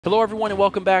Hello everyone and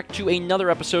welcome back to another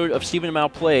episode of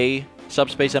StephenPlays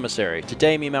Subspace Emissary.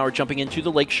 Today me and Mal are jumping into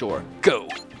the lakeshore. Go!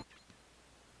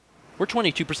 We're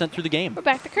 22% through the game. We're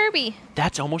back to Kirby.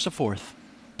 That's almost a fourth.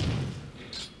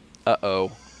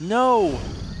 Uh-oh. No!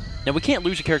 Now we can't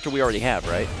lose a character we already have,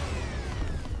 right?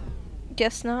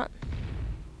 Guess not.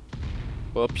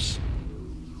 Whoops.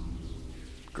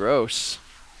 Gross.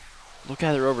 Look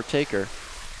at her overtake her.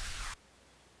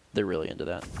 They're really into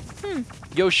that.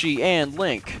 Yoshi and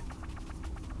Link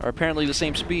are apparently the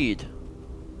same speed.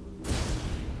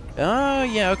 Oh,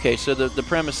 yeah, okay. So the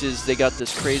premise is they got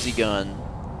this crazy gun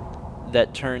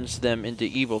that turns them into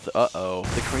evil. Uh-oh.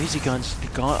 The crazy gun's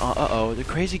gone. Uh-oh. The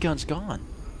crazy gun's gone.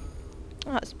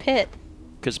 Oh, it's Pit.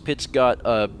 Because Pit's got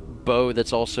a bow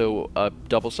that's also a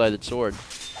double-sided sword.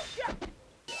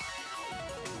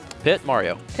 Pit,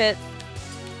 Mario. Pit.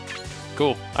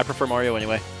 Cool. I prefer Mario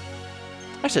anyway.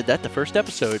 I said that the first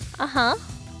episode. Uh-huh.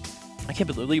 I can't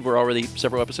believe we're already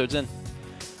several episodes in.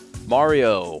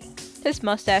 Mario. His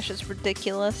mustache is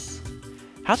ridiculous.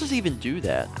 How does he even do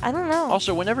that? I don't know.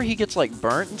 Also, whenever he gets, like,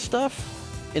 burnt and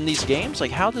stuff in these games,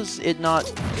 like, how does it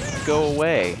not go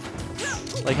away?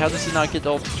 Like, how does it not get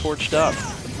all torched up?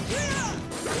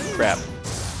 Crap.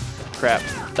 Crap.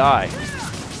 Die.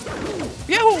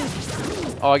 Yahoo!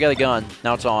 Oh, I got a gun.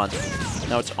 Now it's on.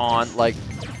 Now it's on, like...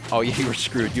 Oh, yeah, you were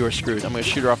screwed. You were screwed. I'm going to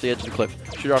shoot her off the edge of the cliff.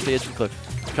 Shoot her off the edge of the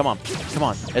cliff. Come on. Come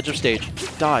on. Edge of stage.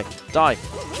 Die. Die.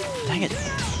 Dang it.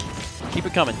 Keep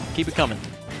it coming. Keep it coming.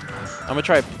 I'm going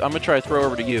to try to throw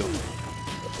over to you.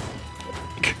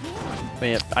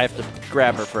 I have to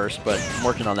grab her first, but I'm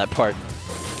working on that part.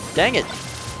 Dang it.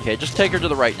 Okay, just take her to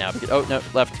the right now. Oh, no,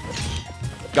 left.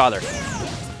 Got her.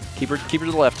 Keep her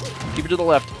to the left. Keep her to the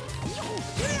left.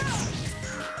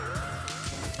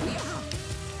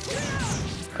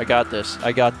 I got this.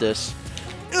 I got this.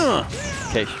 Ugh.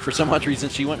 Okay, for some odd reason,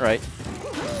 she went right.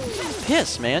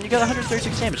 Piss, man. You got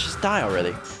 136 damage. Just die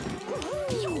already.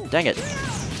 Dang it.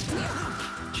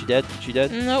 She dead? She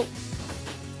dead? Nope.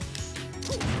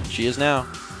 She is now.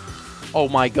 Oh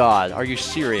my god. Are you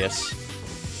serious?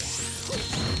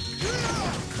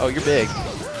 Oh, you're big.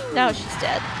 Now she's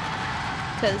dead.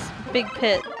 Because Big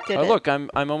Pit did it. Oh, look. I'm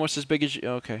almost as big as you.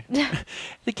 Okay.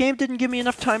 The game didn't give me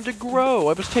enough time to grow.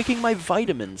 I was taking my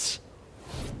vitamins.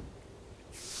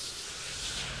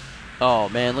 Oh,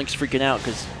 man. Link's freaking out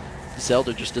because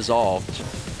Zelda just dissolved.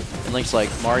 And Link's like,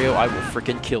 Mario, I will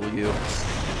freaking kill you.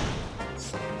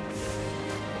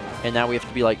 And now we have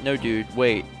to be like, no, dude,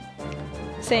 wait.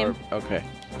 Same. Or, okay.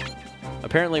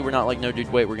 Apparently, we're not like, no,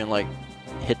 dude, wait. We're going to, like,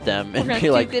 hit them and We're be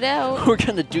like, duke it out. We're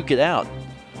going to duke it out.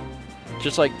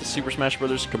 Just like the Super Smash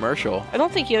Bros. Commercial. I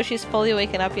don't think Yoshi's fully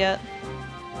waking up yet.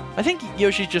 I think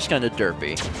Yoshi's just kind of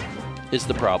derpy, is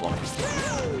the problem.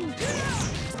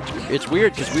 It's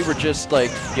weird because we were just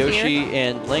like Yoshi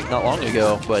and Link not long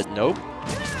ago, but nope.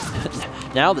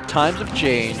 Now the times have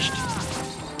changed.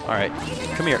 Alright,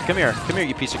 come here, come here, come here,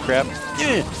 you piece of crap.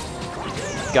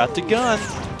 Got the gun.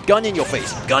 Gun in your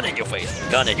face, gun in your face,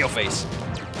 gun in your face.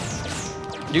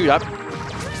 Dude,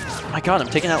 my god, I'm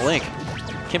taking out Link.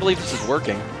 Can't believe this is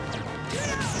working.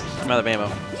 I'm out of ammo.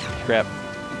 Crap.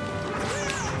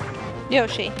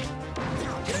 Yoshi.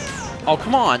 Oh,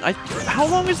 come on. How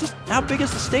long is this? How big is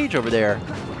the stage over there?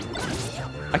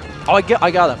 I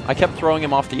got him. I kept throwing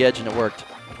him off the edge and it worked.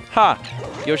 Ha!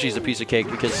 Yoshi's a piece of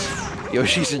cake because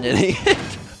Yoshi's an idiot.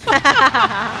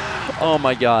 Oh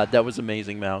my god, that was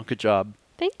amazing, Mal. Good job.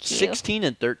 Thank you. 16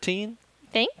 and 13?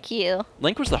 Thank you.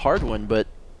 Link was the hard one, but,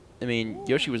 I mean,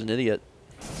 Yoshi was an idiot.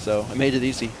 So, I made it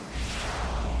easy.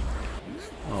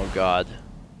 Oh, God.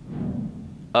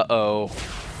 Uh-oh.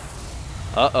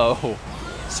 Uh-oh.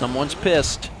 Someone's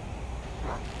pissed.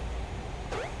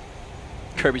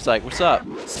 Kirby's like, what's up?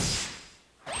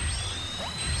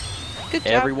 Good job,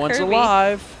 Everyone's Kirby.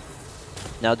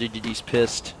 alive. Now DDD's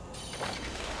pissed.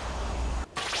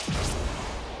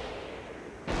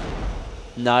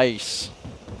 Nice.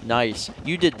 Nice.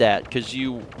 You did that because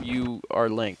you are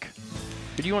Link.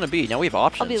 Who do you want to be? Now we have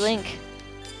options. I'll be Link.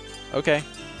 Okay.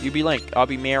 You be Link. I'll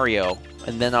be Mario.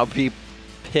 And then I'll be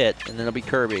Pit. And then I'll be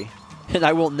Kirby. And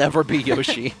I will never be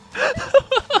Yoshi.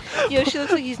 Yoshi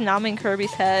looks like he's nomming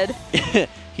Kirby's head.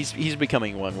 He's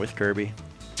becoming one with Kirby.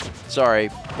 Sorry,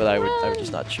 but I would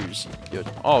just not choose Yoshi.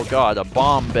 Oh god, a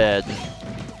bomb bed.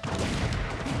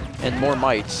 And more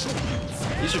mites.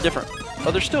 These are different.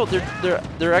 Oh,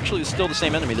 they're actually still the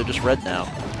same enemy. They're just red now.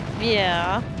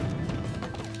 Yeah.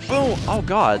 Boom! Oh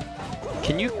god.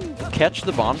 Can you catch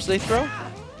the bombs they throw?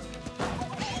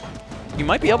 You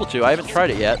might be able to. I haven't tried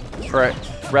it yet. Or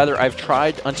rather, I've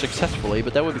tried unsuccessfully,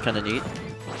 but that would be kind of neat.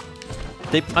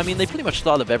 I mean, they pretty much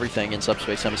thought of everything in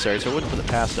Subspace Emissary, so I wouldn't put it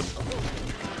past them.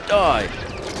 Die.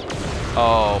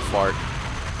 Oh, fart.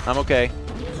 I'm okay.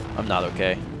 I'm not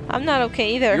okay. I'm not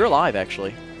okay either. You're alive,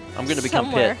 actually. I'm gonna become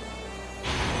Somewhere. Pit.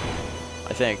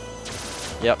 I think.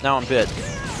 Yep, now I'm Pit.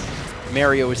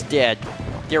 Mario is dead.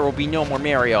 There will be no more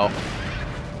Mario.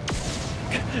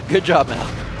 Good job, Mal.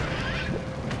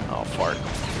 Oh, fart.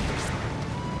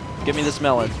 Give me this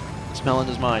melon. This melon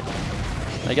is mine.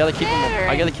 I gotta keep him.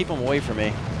 I gotta keep him away from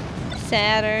me.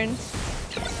 Saturn.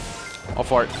 I'll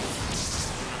fart.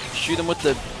 Shoot him with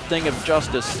the thing of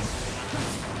justice.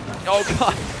 Oh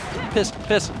God! Piss!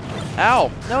 Piss!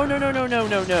 Ow! No! No! No! No! No!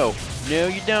 No! No! No!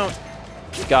 You don't.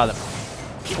 Got him.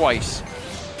 Twice.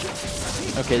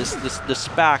 Okay, this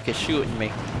SPAC is shooting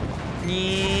me.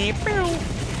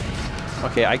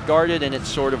 Okay, I guarded and it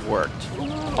sort of worked.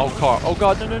 Oh, car! Oh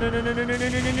God! No! No! No! No! No! No! No! No!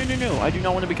 No! No! No! No! I do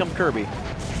not want to become Kirby.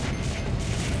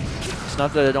 It's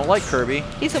not that I don't like Kirby.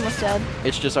 He's almost dead.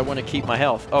 It's just I want to keep my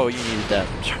health. Oh, you needed that.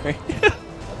 Sorry.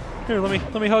 Here,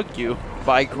 let me hug you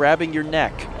by grabbing your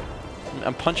neck.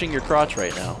 I'm punching your crotch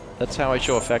right now. That's how I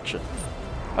show affection.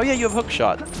 Oh yeah, you have hook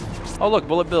shot. Oh look,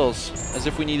 bullet bills. As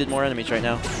if we needed more enemies right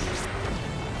now.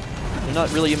 They're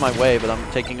not really in my way, but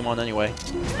I'm taking them on anyway.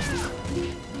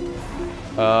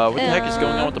 What the heck is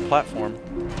going on with the platform?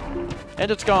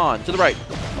 And it's gone. To the right.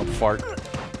 Oh, fart.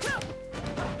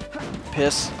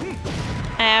 Piss.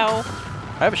 Ow.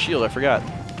 I have a shield, I forgot.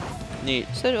 Neat.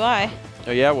 So do I.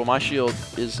 Oh yeah, well my shield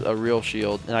is a real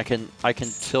shield, and I can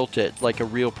tilt it like a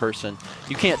real person.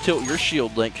 You can't tilt your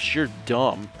shield, Link, 'cause you're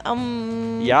dumb.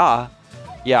 Yeah.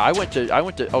 Yeah, I went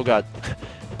to oh God.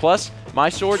 Plus, my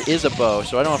sword is a bow,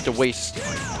 so I don't have to waste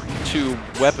 2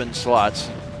 weapon slots,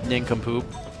 nincompoop.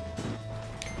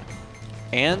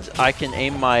 And I can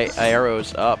aim my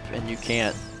arrows up, and you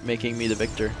can't, making me the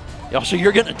victor. Also,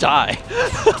 you're gonna die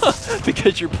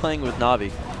because you're playing with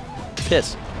Navi.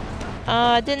 Piss.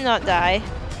 I did not die.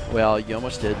 Well, you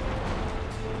almost did.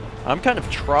 I'm kind of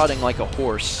trotting like a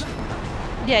horse.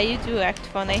 Yeah, you do act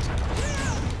funny.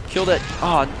 Kill that.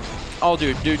 Oh,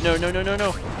 dude, no, no, no, no,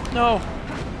 no, no.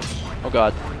 Oh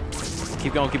God.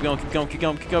 Keep going, keep going, keep going, keep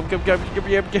going, keep going, keep going,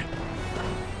 keep going.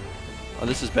 Oh,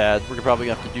 this is bad. We're probably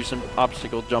gonna have to do some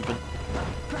obstacle jumping.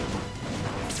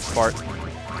 Fart.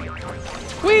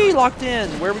 Whee! Locked in.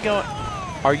 Where are we going?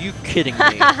 Are you kidding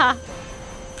me?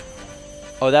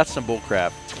 Oh, that's some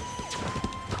bullcrap.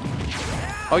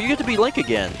 Oh, you get to be Link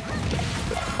again.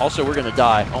 Also, we're gonna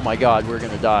die. Oh my God, we're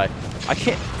gonna die. I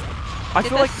can't. I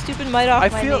feel like stupid mite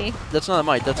off my knee. That's not a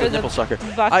mite. That's or a nipple sucker.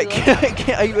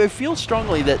 I feel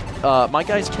strongly that my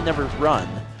guys can never run.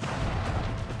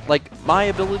 Like my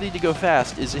ability to go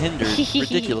fast is hindered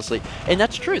ridiculously, and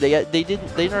that's true. They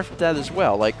nerfed that as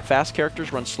well. Like fast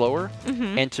characters run slower,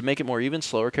 and to make it more even,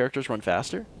 slower characters run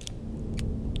faster.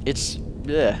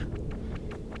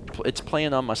 It's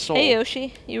playing on my soul. Hey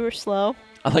Yoshi, you were slow.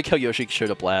 I like how Yoshi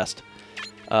showed up last.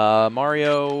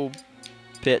 Mario,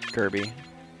 Pit, Kirby.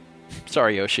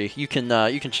 Sorry, Yoshi. You can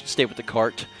stay with the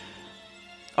cart.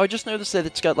 Oh, I just noticed that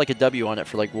it's got like a W on it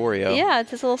for like Wario. Yeah,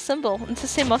 it's his little symbol. It's the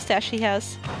same mustache he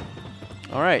has.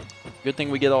 All right. Good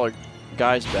thing we get all our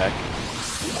guys back.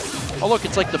 Oh, look,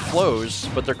 it's like the flows,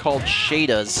 but they're called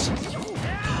shadas.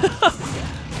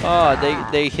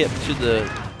 They hip to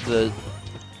the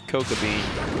coca bean.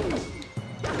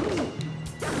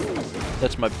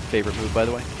 That's my favorite move, by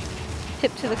the way.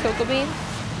 Hip to the coca bean?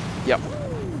 Yep.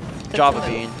 That's Java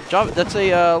bean. Java. That's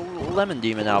a Lemon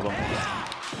Demon album.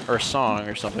 Or a song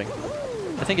or something.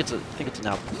 I think it's an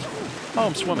album. Oh,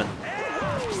 I'm swimming.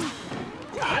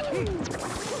 God.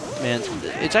 Man,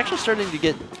 it's actually starting to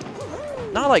get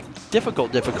not like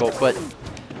difficult, but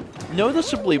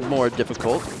noticeably more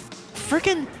difficult.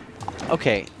 Frickin'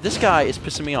 okay, this guy is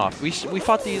pissing me off. We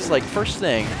fought these like first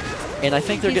thing, and I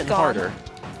think they're getting harder.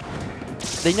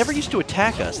 They never used to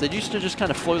attack us. They used to just kind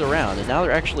of float around, and now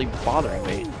they're actually bothering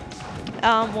me.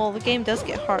 Well, the game does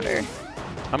get harder.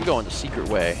 I'm going the secret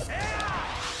way.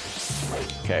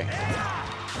 Okay.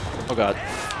 Oh God.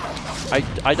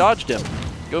 I dodged him.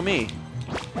 Go me.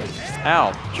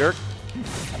 Ow, jerk.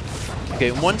 Okay,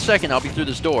 in 1 second I'll be through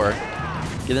this door.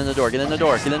 Get in the door, get in the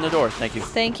door, get in the door. Thank you.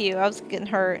 Thank you. I was getting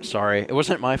hurt. Sorry, it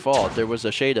wasn't my fault. There was a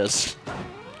shadas.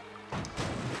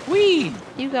 Whee!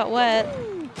 You got wet.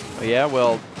 Oh yeah,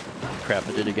 well, crap,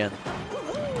 I did again.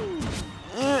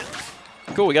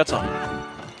 Cool, we got something.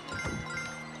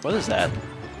 What is that?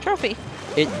 Trophy.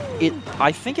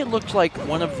 I think it looks like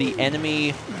one of the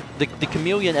enemy, the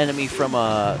chameleon enemy from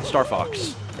Star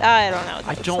Fox. I don't know.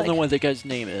 I don't know what the guy's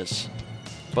name is,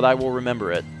 but I will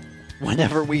remember it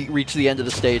whenever we reach the end of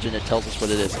the stage and it tells us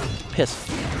what it is. Piss.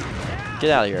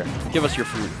 Get out of here. Give us your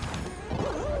food.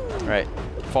 All right.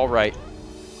 Fall right.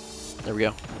 There we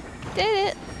go. Did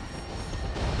it.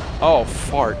 Oh,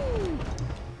 fart.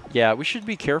 Yeah, we should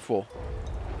be careful.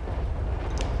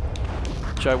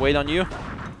 Should I wait on you?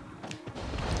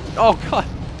 Oh, God.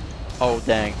 Oh,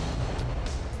 dang.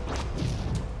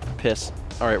 Piss.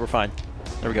 All right, we're fine.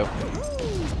 There we go.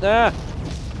 Ah!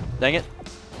 Dang it.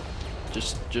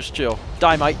 Just chill.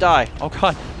 Die, Mike, die. Oh,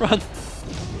 God. Run.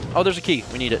 Oh, there's a key.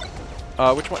 We need it.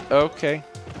 Which one? Okay.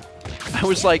 I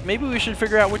was like, maybe we should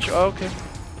figure out which... Oh, okay.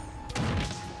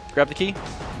 Grab the key.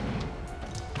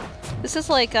 This is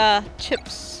like,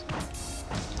 chips.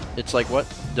 It's like what?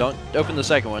 Don't open the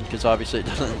second one, because obviously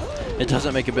it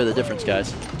doesn't make a bit of difference,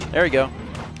 guys. There we go.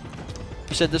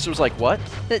 You said this was like what?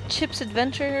 The Chips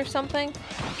Adventure or something?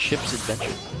 Chips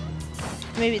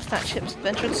Adventure. Maybe it's not Chips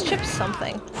Adventure, it's Chips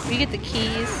something. You get the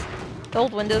keys. The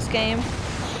old Windows game.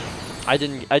 I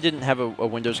didn't have a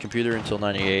Windows computer until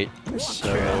 '98,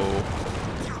 so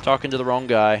talking to the wrong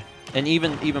guy. And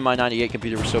even my '98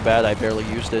 computer was so bad I barely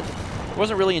used it. It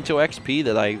wasn't really until XP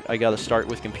that I got to start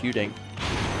with computing.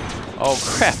 Oh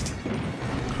crap!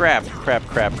 Crap!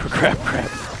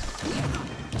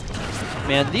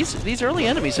 Man, these early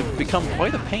enemies have become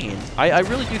quite a pain. I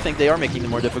really do think they are making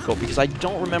them more difficult because I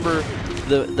don't remember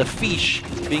the fish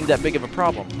being that big of a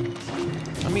problem.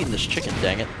 I'm eating this chicken,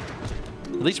 dang it.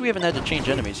 At least we haven't had to change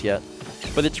enemies yet.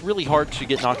 But it's really hard to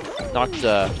get knocked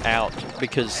out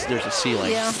because there's a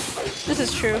ceiling. Yeah, this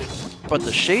is true. But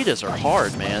the shaders are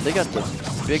hard, man. They got the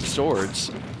big swords.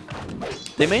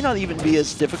 They may not even be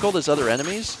as difficult as other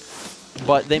enemies,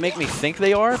 but they make me think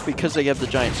they are because they have the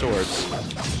giant swords.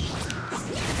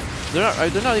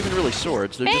 They're not even really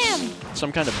swords. They're just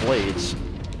some kind of blades.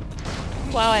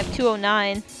 Wow, I have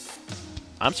 209.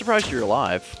 I'm surprised you're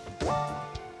alive.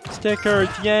 Stickers,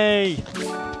 yay!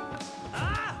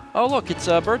 Oh look, it's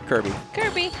Bird Kirby.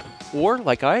 Kirby. Or,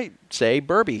 like I say,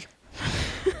 Burby.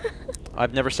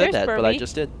 I've never said There's that, but I Burby.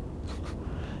 just did.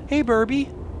 Hey, Burby.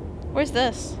 Where's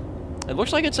this? It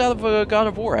looks like it's out of God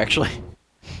of War, actually.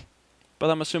 But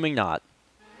I'm assuming not.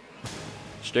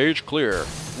 Stage clear.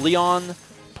 Leon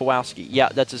Pawlowski. Yeah,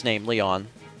 that's his name, Leon.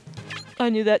 I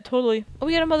knew that totally. Oh,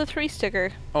 we got a Mother 3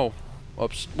 sticker. Oh,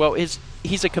 oops. Well,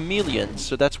 he's a chameleon,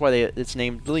 so that's why it's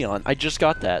named Leon. I just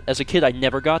got that. As a kid, I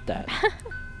never got that.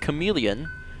 Chameleon.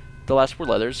 The last 4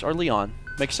 letters are Leon.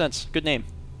 Makes sense. Good name.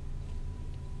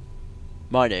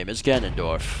 My name is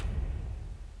Ganondorf.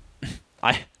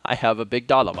 I have a big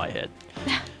dot on my head.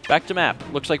 Back to map.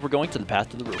 Looks like we're going to the path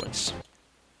to the ruins.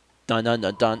 Dun dun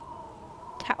dun dun.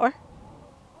 Tower.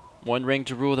 One ring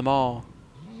to rule them all.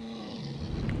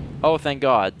 Oh, thank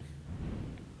God.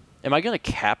 Am I going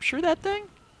to capture that thing?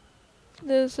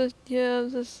 This is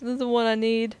the one I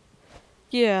need.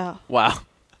 Yeah. Wow.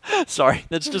 Sorry,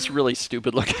 that's just really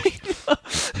stupid looking.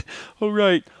 All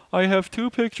right, I have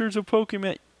 2 pictures of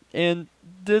Pokemon, and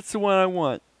that's the one I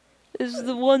want. This is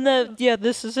the one that, yeah,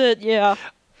 this is it, yeah.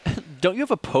 Don't you have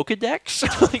a Pokedex?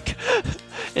 Like,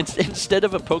 instead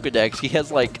of a Pokedex, he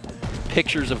has like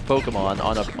pictures of Pokemon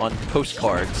on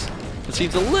postcards. It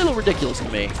seems a little ridiculous to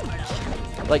me.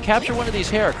 Like, capture one of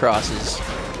these Heracrosses.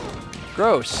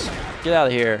 Gross. Get out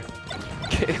of here.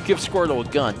 Give Squirtle a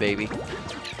gun, baby.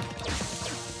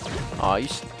 Aw, you're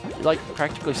like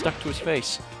practically stuck to his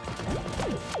face.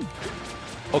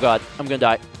 Oh God, I'm gonna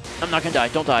die. I'm not gonna die.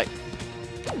 Don't die.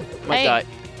 Might die.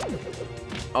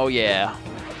 Oh yeah.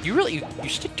 You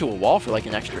stick to a wall for like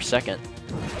an extra second.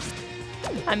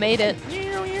 I made it.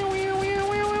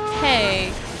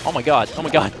 Hey. Oh my God. Oh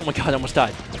my God. Oh my God. I almost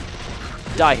died.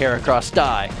 Die, Heracross.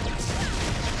 Die.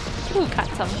 Ooh, caught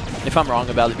some. If I'm wrong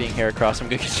about it being Heracross, I'm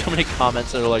gonna get so many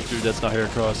comments that are like, dude, that's not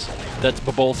Heracross. That's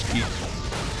Babolski.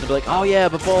 They'll be like, oh yeah,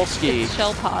 Babolski. It's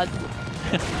Shellpod.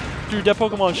 Dude, that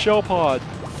Pokemon's Shellpod.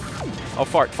 Oh,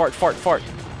 fart.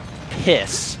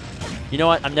 Piss. You know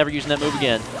what? I'm never using that move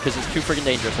again because it's too freaking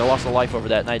dangerous. I lost a life over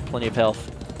that and I had plenty of health.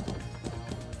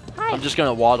 Hi. I'm just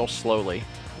gonna waddle slowly.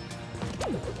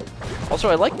 Also,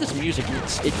 I like this music.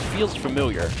 It feels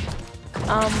familiar.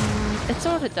 It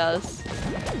sort of does.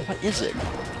 What is it?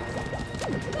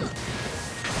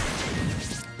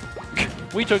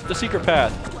 We took the secret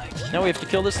path. Now we have to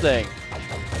kill this thing.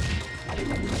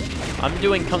 I'm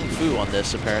doing Kung Fu on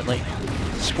this, apparently.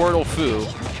 Squirtle Fu.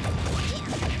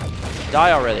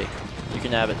 Die already. You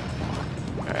can have it.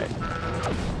 Alright.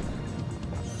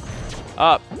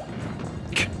 Up.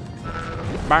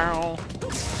 Bow.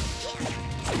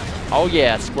 Oh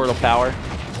yeah, Squirtle power.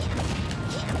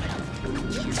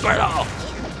 Squirtle!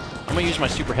 I'm gonna use my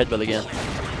super headbutt again.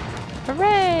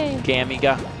 Hooray!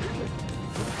 Gamiga.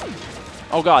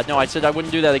 Oh God, no, I said I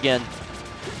wouldn't do that again.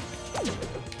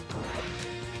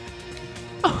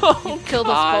 You killed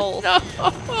us both.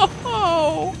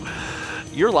 No!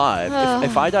 You're live.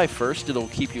 If I die first, it'll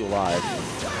keep you alive.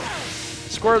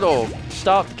 Squirtle,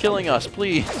 stop killing us,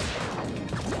 please.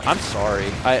 I'm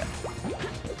sorry.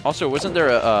 Also, wasn't there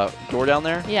a door down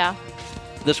there? Yeah.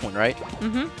 This one, right?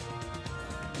 Mm-hmm.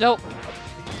 Nope.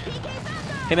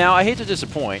 Hey, Mal, I hate to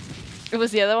disappoint. It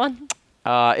was the other one?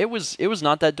 It was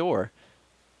not that door.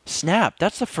 Snap,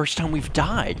 that's the first time we've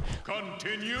died.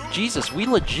 Continue. Jesus, we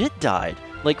legit died.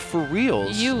 Like, for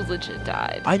reals. You legit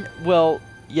died. Well,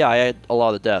 yeah, I had a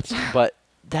lot of deaths, but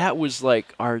that was,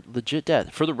 like, our legit death.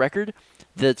 For the record,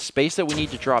 the space that we need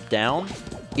to drop down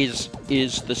is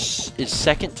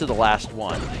second to the last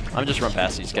one. I'm just run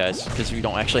past these guys, because we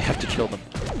don't actually have to kill them.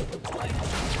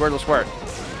 Squirtle, squirt.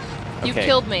 Okay. You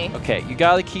killed me. Okay, you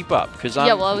gotta keep up, because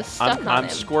Yeah, well, I was stuck on I'm him.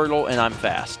 Squirtle and I'm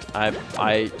fast.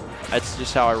 That's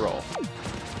just how I roll.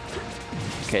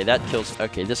 Okay, that kills.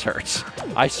 Okay, this hurts.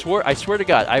 I swear to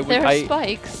God, There are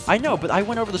spikes. I know, but I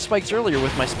went over the spikes earlier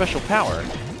with my special power,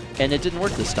 and it didn't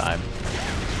work this time.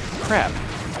 Crap.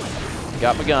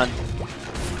 Got my gun.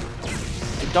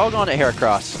 Doggone it,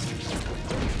 Heracross.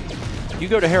 You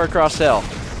go to Heracross hell.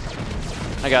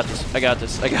 I got this. I got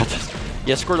this. I got this.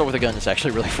 Yeah, Squirtle with a gun is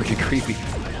actually really freaking creepy.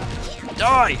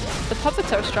 Die! The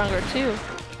puppets are stronger too.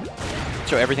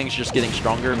 So everything's just getting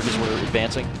stronger because we're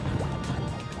advancing?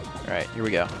 Alright, here we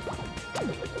go.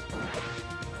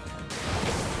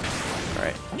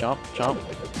 Alright, jump, jump.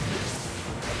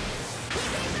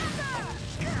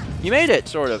 You made it,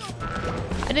 sort of.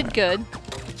 I did good.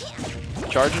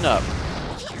 Charging up.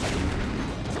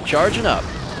 Charging up.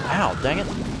 Ow, dang it.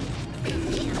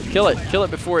 Kill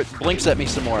it before it blinks at me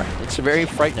some more. It's very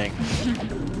frightening.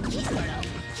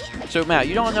 So, Matt,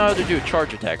 you don't know how to do a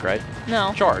charge attack, right?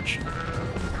 No. Charge.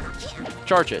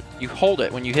 Charge it. You hold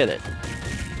it when you hit it.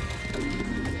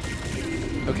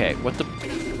 Okay, what the...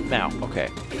 Now, okay.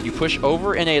 You push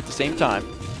over and A at the same time.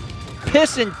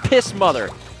 Piss and piss mother!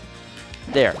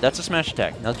 There, that's a smash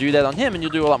attack. Now do that on him and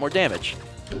you'll do a lot more damage.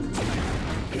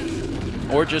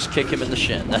 Or just kick him in the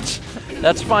shin.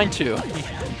 That's fine too.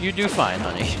 You do fine,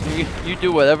 honey. You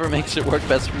do whatever makes it work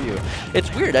best for you.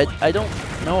 It's weird. I don't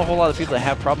know a whole lot of people that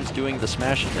have problems doing the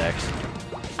smash attacks.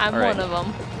 I'm All right. one of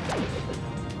them.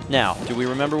 Now, do we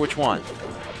remember which one?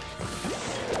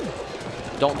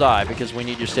 Don't die, because we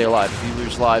need you to stay alive. If you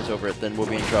lose lives over it, then we'll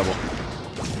be in trouble.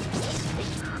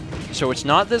 So it's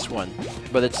not this one,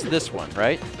 but it's this one,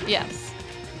 right? Yes.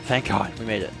 Thank God, we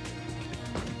made it.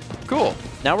 Cool.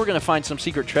 Now we're going to find some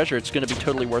secret treasure. It's going to be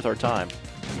totally worth our time.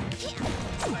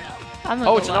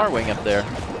 Oh, it's an R-Wing up there.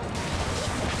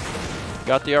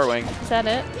 Got the R-Wing. Is that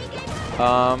it?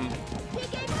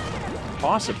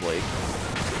 Possibly.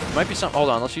 Might be some. Hold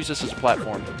on, let's use this as a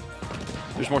platform.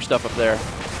 There's more stuff up there.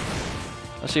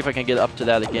 Let's see if I can get up to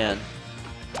that again.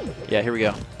 Yeah, here we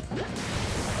go.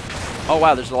 Oh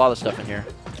wow, there's a lot of stuff in here.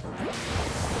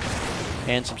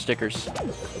 And some stickers.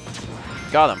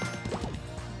 Got them.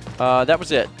 That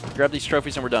was it. Grab these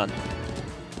trophies and we're done.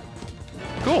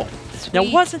 Cool. Sweet. Now,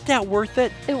 wasn't that worth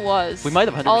it? It was. We might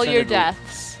have 100%. All your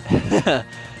deaths.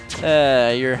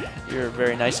 You're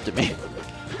very nice to me.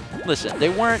 Listen, they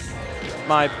weren't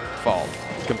my fault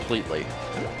completely.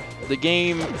 The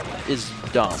game is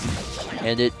dumb,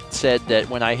 and it said that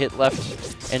when I hit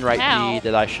left and right Ow. B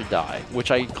that I should die,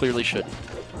 which I clearly shouldn't.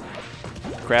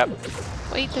 Crap.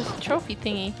 Wait, there's a trophy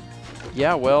thingy.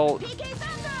 Yeah, well,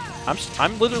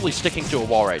 I'm literally sticking to a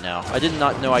wall right now. I did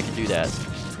not know I could do that.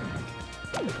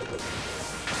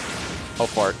 Oh,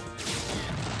 fart.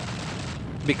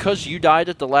 Because you died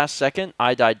at the last second,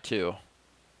 I died too.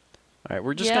 Alright,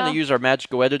 we're just going to use our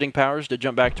magical editing powers to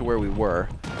jump back to where we were.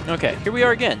 Okay, here we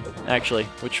are again, actually,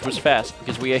 which was fast,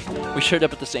 because we showed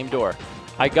up at the same door.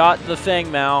 I got the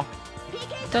thing, Mal.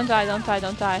 Don't die, don't die,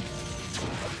 don't die.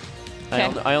 Okay.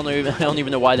 I don't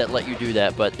even know why that let you do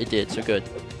that, but it did, so good.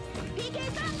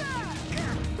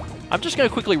 I'm just going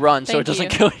to quickly run so it doesn't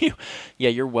kill you. Yeah,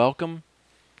 you're welcome.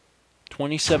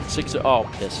 27-6. Oh,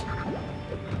 piss.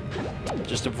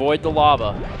 Just avoid the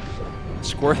lava.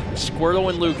 Squirtle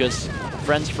and Lucas,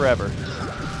 friends forever.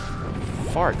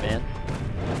 Fart, man.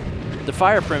 The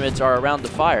fire pyramids are around the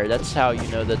fire. That's how you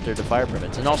know that they're the fire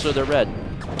pyramids. And also they're red.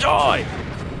 Die!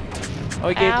 Oh,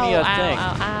 he gave me a thing.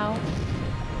 Ow, ow.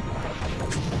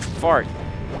 Fart.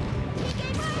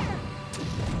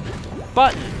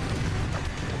 Button.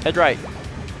 Head right.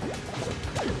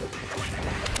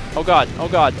 Oh god, oh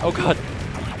god, oh god.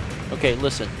 Okay,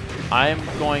 listen. I'm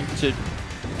going to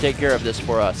take care of this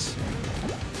for us.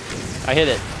 I hit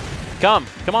it. Come on,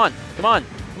 come on,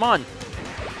 come on.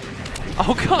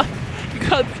 Oh god,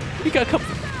 you gotta come.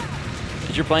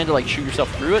 Is your plan to like shoot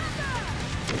yourself through it?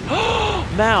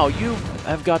 Mal, you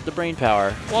have got the brain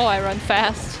power. Well, I run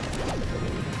fast.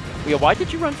 Yeah, why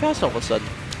did you run fast all of a sudden?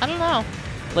 I don't know.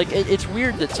 Like, it's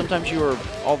weird that sometimes you are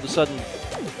all of a sudden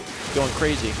going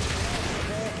crazy.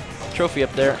 Trophy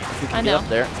up there. If we can get up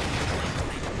there.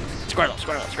 Squirtle,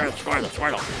 Squirtle, Squirtle, Squirtle,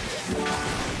 Squirtle.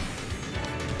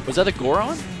 Was that a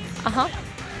Goron? Uh-huh.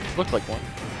 Looked like one.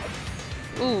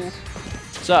 Ooh.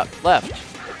 What's up? Left.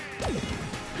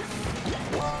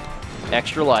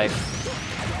 Extra life.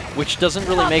 Which doesn't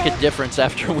really make a difference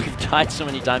after we've died so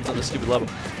many times on this stupid level.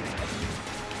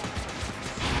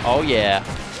 Oh, yeah.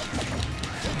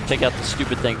 Take out the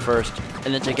stupid thing first,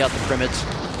 and then take out the Primids.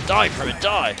 Die, Primid,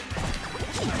 die!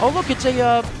 Oh, look, it's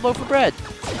a loaf of bread.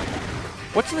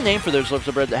 What's the name for those loaves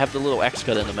of bread that have the little X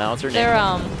cut in them? What's their name?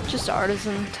 They're just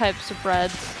artisan types of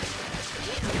breads.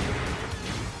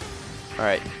 All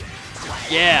right.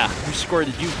 Yeah, who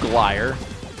squirted you, Glier?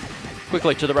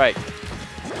 Quickly to the right.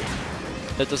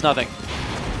 That does nothing.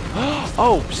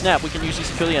 Oh, snap! We can use these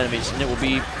to kill the enemies, and it will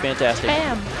be fantastic.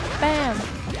 Bam, bam.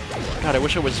 God, I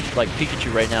wish I was like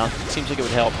Pikachu right now. It seems like it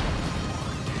would help.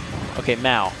 Okay,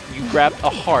 Mao, you grabbed a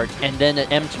heart and then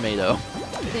an M tomato.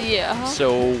 Yeah.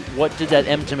 So what did that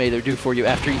M tomato do for you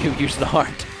after you used the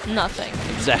heart? Nothing.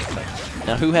 Exactly.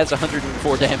 Now who has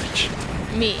 104 damage?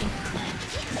 Me.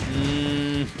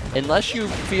 Unless you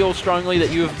feel strongly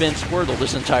that you have been Squirtle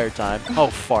this entire time. Oh,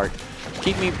 fart.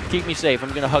 Keep me safe.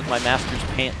 I'm gonna hug my master's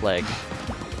pant leg.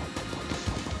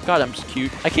 God, I'm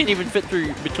cute. I can't even fit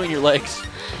through between your legs.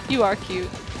 You are cute.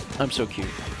 I'm so cute.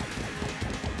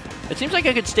 It seems like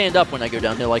I could stand up when I go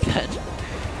downhill like that.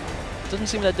 Doesn't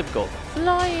seem that difficult.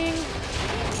 Flying.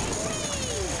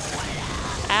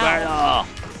 Ow.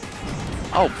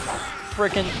 Oh,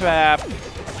 frickin' crap.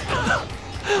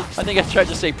 I think I tried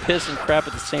to say piss and crap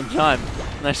at the same time,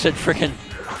 and I said frickin'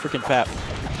 pap.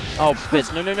 Oh,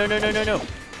 piss. No, no, no, no, no, no, no.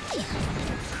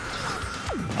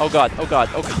 Oh, God. Oh, God.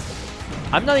 Oh, God.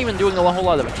 I'm not even doing a whole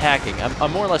lot of attacking.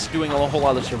 I'm more or less doing a whole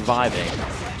lot of surviving.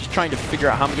 Just trying to figure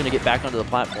out how I'm going to get back onto the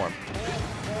platform.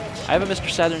 I have a Mr.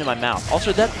 Saturn in my mouth.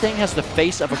 Also, that thing has the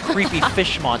face of a creepy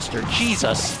fish monster.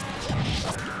 Jesus.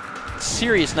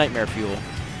 Serious nightmare fuel.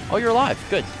 Oh, you're alive.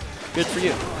 Good. Good for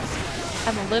you.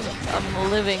 I'm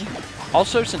living.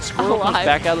 Also, since Squirtle comes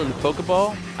back out of the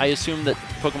Pokeball, I assume that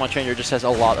Pokemon Trainer just has a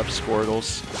lot of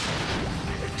Squirtles.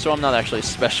 So I'm not actually a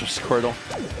special Squirtle.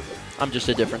 I'm just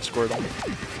a different Squirtle.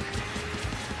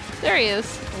 There he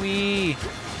is. Whee!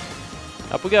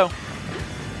 Up we go.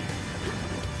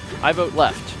 I vote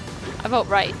left. I vote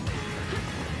right.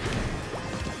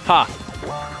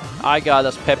 Ha! I got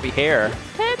us peppy hair.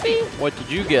 Peppy! What did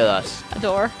you get us? A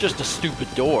door. Just a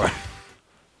stupid door.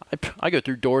 I go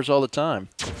through doors all the time.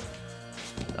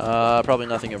 Probably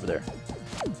nothing over there.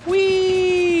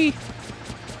 Whee!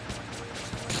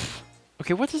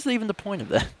 Okay, what is even the point of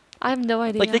that? I have no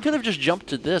idea. Like, they could have just jumped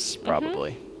to this,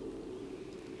 probably.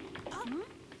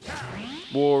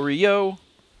 Wario.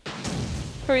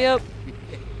 Hurry up.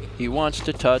 He wants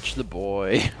to touch the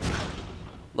boy.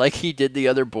 Like he did the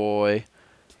other boy.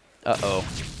 Uh-oh.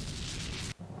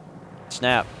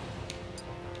 Snap.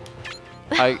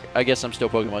 I guess I'm still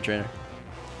Pokemon Trainer.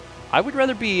 I would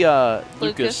rather be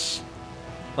Lucas.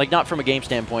 Like, not from a game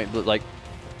standpoint, but like,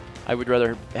 I would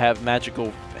rather have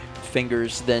magical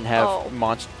fingers than have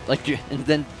like, and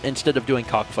then instead of doing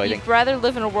cockfighting. You'd rather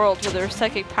live in a world where there are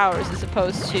psychic powers as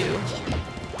opposed to...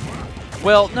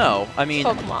 Well, no. I mean,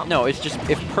 Pokemon. no, it's just,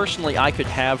 if personally I could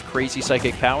have crazy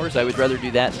psychic powers, I would rather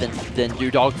do that than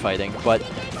do dogfighting. But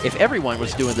if everyone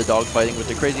was doing the dogfighting with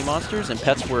the crazy monsters and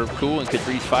pets were cool and could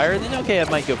breathe fire, then okay, I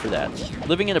might go for that.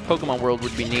 Living in a Pokemon world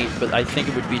would be neat, but I think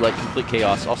it would be like complete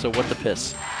chaos. Also, what the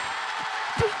piss?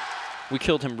 We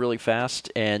killed him really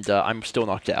fast, and I'm still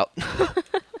knocked out.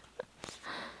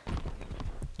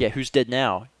 Yeah, who's dead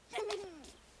now?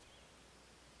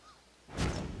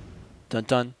 Dun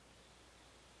dun.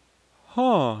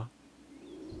 Huh.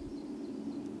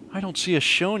 I don't see a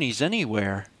Shoney's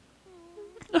anywhere.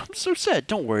 I'm so sad.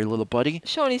 Don't worry, little buddy.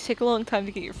 Shoney's take a long time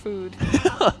to get your food.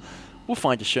 We'll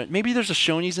find a Shoney's. Maybe there's a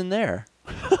Shoney's in there.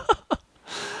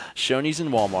 Shoney's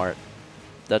in Walmart.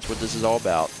 That's what this is all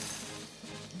about.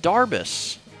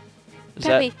 Darbus.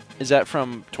 Is that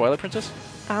from Twilight Princess?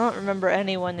 I don't remember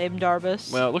anyone named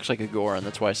Darbus. Well, it looks like a Goron.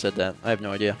 That's why I said that. I have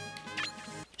no idea.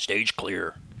 Stage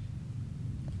clear.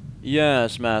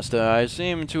 Yes, Master. I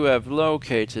seem to have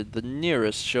located the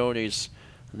nearest Shoney's.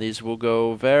 These will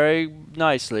go very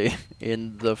nicely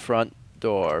in the front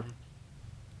door.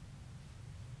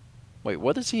 Wait,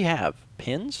 what does he have?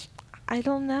 Pins? I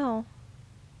don't know.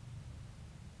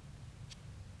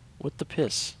 What the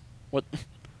piss? What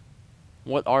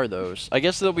are those? I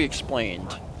guess they'll be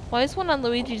explained. Why is one on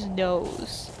Luigi's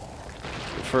nose?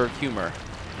 For humor.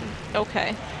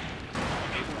 Okay.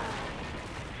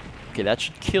 Okay, that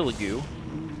should kill you.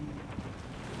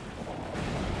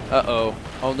 Uh-oh.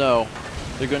 Oh no.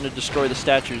 They're going to destroy the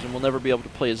statues and we'll never be able to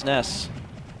play as Ness.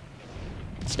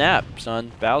 Snap,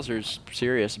 son. Bowser's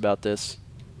serious about this.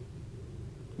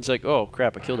 He's like, oh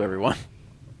crap, I killed everyone.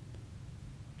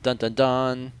 Dun dun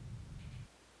dun.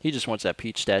 He just wants that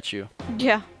Peach statue.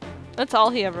 Yeah. That's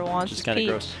all he ever wants. Which is is kind of Peach.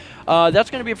 gross.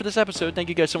 That's going to be it for this episode. Thank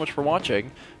you guys so much for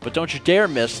watching. But don't you dare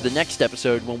miss the next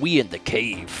episode when we in the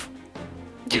cave.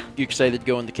 You excited to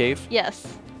go in the cave? Yes.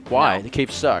 Why? No. The cave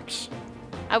sucks.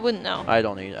 I wouldn't know. I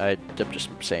don't need. I'm just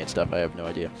saying stuff. I have no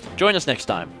idea. Join us next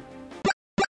time.